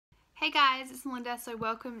Hey guys, it's Melinda. So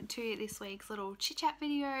welcome to this week's little chit chat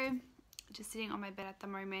video. Just sitting on my bed at the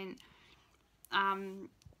moment.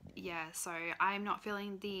 Yeah, so I'm not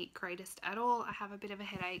feeling the greatest at all. I have a bit of a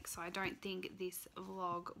headache, so I don't think this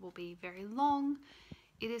vlog will be very long.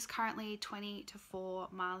 It is currently 20 to 4.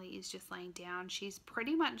 Marley is just laying down. She's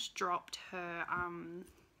pretty much dropped her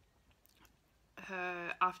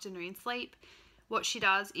afternoon sleep. What she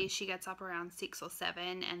does is she gets up around 6 or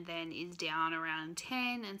 7 and then is down around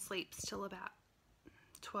 10 and sleeps till about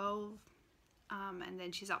 12, and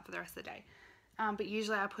then she's up for the rest of the day. But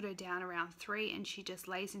usually I put her down around 3 and she just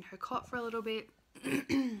lays in her cot for a little bit,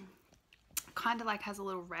 kind of like has a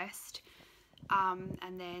little rest,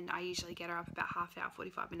 and then I usually get her up about half an hour,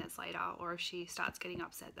 45 minutes later, or if she starts getting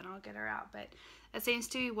upset then I'll get her out. But it seems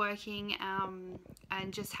to be working,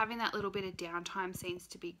 and just having that little bit of downtime seems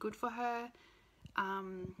to be good for her.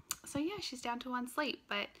 So yeah, she's down to 1 sleep,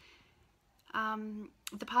 but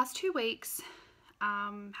the past 2 weeks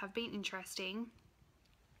have been interesting.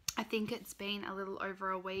 I think it's been a little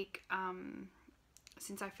over a week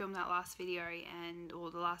since I filmed that last video,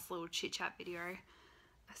 or the last little chit chat video.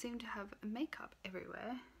 I seem to have makeup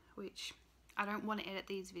everywhere, which I don't want to edit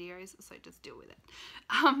these videos, so just deal with it.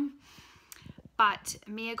 But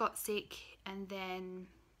Mia got sick, and then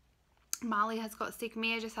Marley has got sick.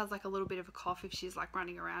 Mia just has like a little bit of a cough if she's like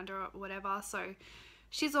running around or whatever, so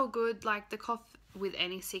she's all good. Like, the cough with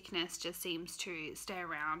any sickness just seems to stay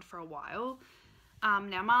around for a while.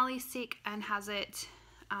 Now Marley's sick and has it,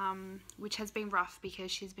 which has been rough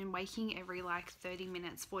because she's been waking every like 30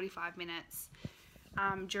 minutes, 45 minutes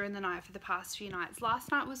during the night for the past few nights.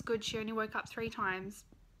 Last night was good. She only woke up 3 times.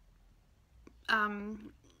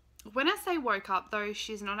 When I say woke up though,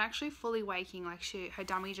 she's not actually fully waking. Like, her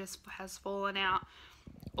dummy just has fallen out,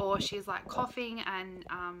 or she's like coughing and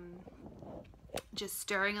just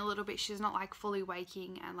stirring a little bit. She's not like fully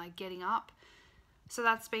waking and like getting up. So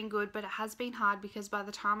that's been good, but it has been hard because by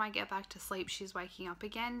the time I get back to sleep, she's waking up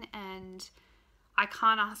again, and I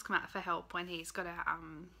can't ask Matt for help when he's got to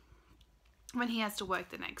when he has to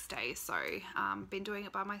work the next day. So been doing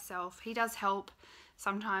it by myself. He does help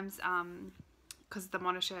sometimes, because the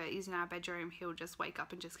monitor is in our bedroom. He'll just wake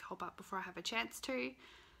up and just help up before I have a chance to.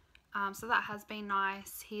 So that has been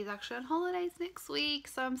nice. He's actually on holidays next week,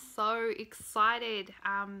 so I'm so excited.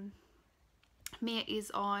 Mia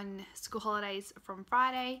is on school holidays from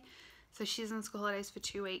Friday, so she's on school holidays for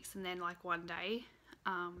 2 weeks and then like 1 day.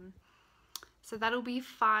 So that'll be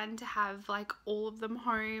fun to have like all of them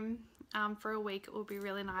home for a week. It will be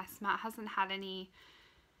really nice. Matt hasn't had any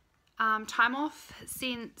time off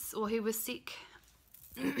since, or he was sick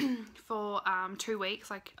for 2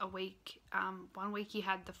 weeks, like a week. 1 week he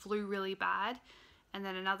had the flu really bad, and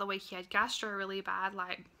then another week he had gastro really bad,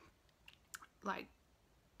 like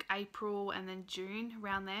April and then June,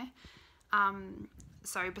 around there.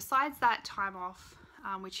 So besides that time off,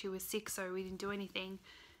 which he was sick, so we didn't do anything,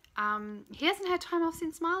 he hasn't had time off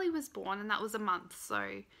since Marley was born, and that was a month.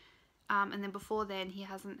 So and then before then he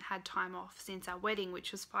hasn't had time off since our wedding,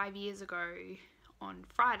 which was 5 years ago on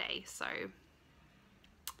Friday. So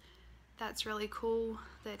that's really cool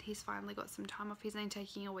that he's finally got some time off. He's only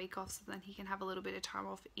taking a week off so then he can have a little bit of time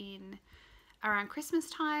off in around Christmas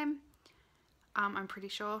time. I'm pretty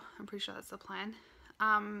sure that's the plan.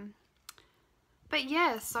 But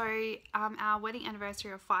yeah, so our wedding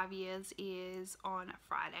anniversary of 5 years is on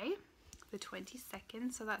Friday, the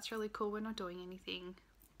 22nd. So that's really cool. We're not doing anything,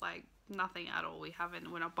 like nothing at all.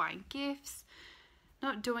 We're not buying gifts,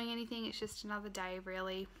 not doing anything. It's just another day,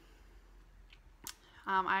 really.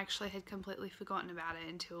 I actually had completely forgotten about it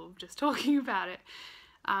until just talking about it.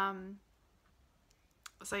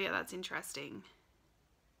 So yeah, that's interesting.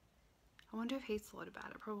 I wonder if he's thought about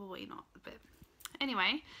it. Probably not, but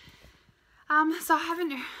anyway. So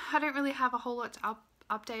I don't really have a whole lot to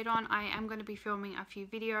update on. I am going to be filming a few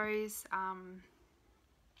videos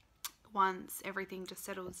once everything just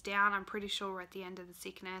settles down. I'm pretty sure we're at the end of the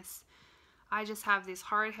sickness. I just have this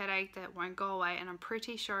horrid headache that won't go away, and I'm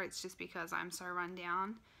pretty sure it's just because I'm so run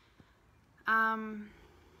down.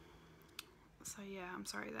 So yeah, I'm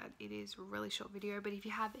sorry that it is a really short video, but if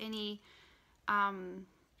you have any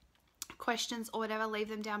questions or whatever, leave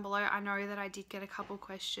them down below. I know that I did get a couple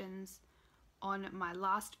questions on my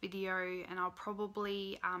last video, and I'll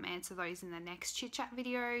probably answer those in the next chit chat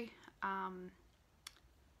video.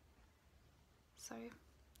 So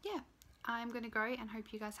yeah, I'm gonna go and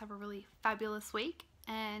hope you guys have a really fabulous week,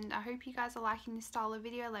 and I hope you guys are liking this style of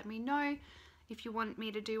video. Let me know if you want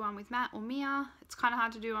me to do one with Matt or Mia. It's kind of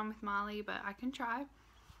hard to do one with Marley, but I can try.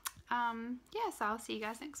 Yeah, so I'll see you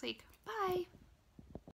guys next week. Bye.